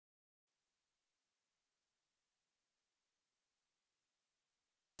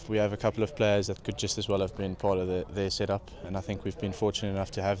we have a couple of players that could just as well have been part of their setup, and I think we've been fortunate enough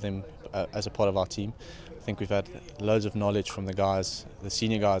to have them as a part of our team. I think we've had loads of knowledge from the guys, the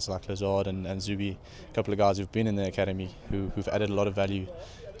senior guys like Lazard and Zubi, a couple of guys who've been in the academy who've added a lot of value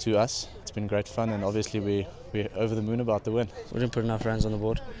to us. It's been great fun, and obviously we're over the moon about the win. We didn't put enough runs on the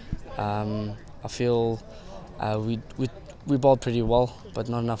board. I feel we bowled pretty well, but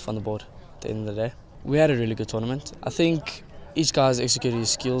not enough on the board at the end of the day. We had a really good tournament. I think each guy's executed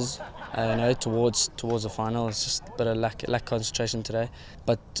his skills towards the final. It's just a bit of lack concentration today,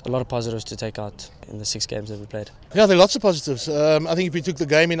 but a lot of positives to take out in the 6 games that we played. Yeah, there are lots of positives. I think if we took the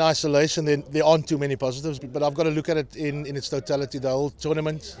game in isolation, then there aren't too many positives, but I've got to look at it in its totality, the whole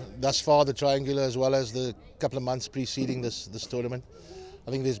tournament, thus far, the triangular, as well as the couple of months preceding this tournament.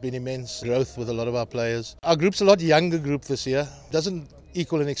 I think there's been immense growth with a lot of our players. Our group's a lot younger group this year. Doesn't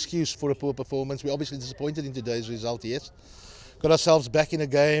equal an excuse for a poor performance. We're obviously disappointed in today's result, yes. Got ourselves back in a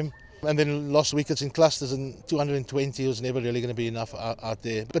game and then lost wickets in clusters, and 220 was never really going to be enough out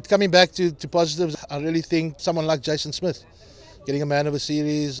there. But coming back to positives, I really think someone like Jason Smith, getting a man of a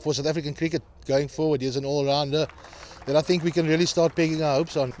series for South African cricket going forward, he's an all-rounder, then I think we can really start pegging our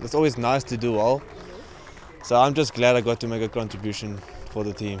hopes on. It's always nice to do well, so I'm just glad I got to make a contribution for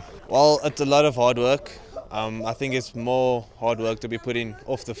the team. Well, it's a lot of hard work. I think it's more hard work to be put in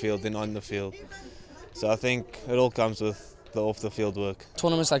off the field than on the field. So I think it all comes with the off the field work.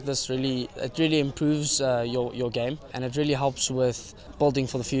 Tournaments like this really improves your game, and it really helps with building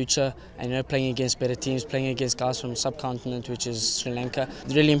for the future, and playing against better teams, playing against guys from subcontinent, which is Sri Lanka.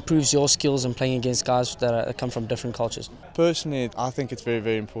 It really improves your skills in playing against guys that come from different cultures. Personally, I think it's very,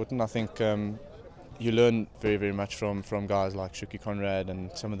 very important. I think you learn very, very much from guys like Shuki Conrad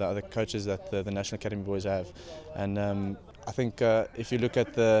and some of the other coaches that the National Academy boys have. And I think if you look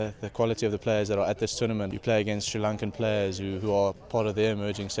at the quality of the players that are at this tournament, you play against Sri Lankan players who are part of their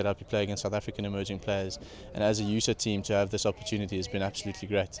emerging setup, you play against South African emerging players, and as a USSA team to have this opportunity has been absolutely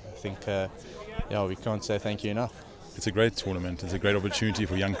great. I think we can't say thank you enough. It's a great tournament. It's a great opportunity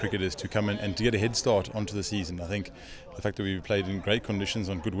for young cricketers to come in and to get a head start onto the season. I think the fact that we played in great conditions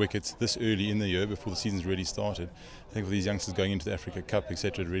on good wickets this early in the year before the season's really started, I think for these youngsters going into the Africa Cup,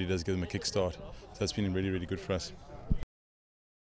 etc., it really does give them a kick start. So it's been really, really good for us.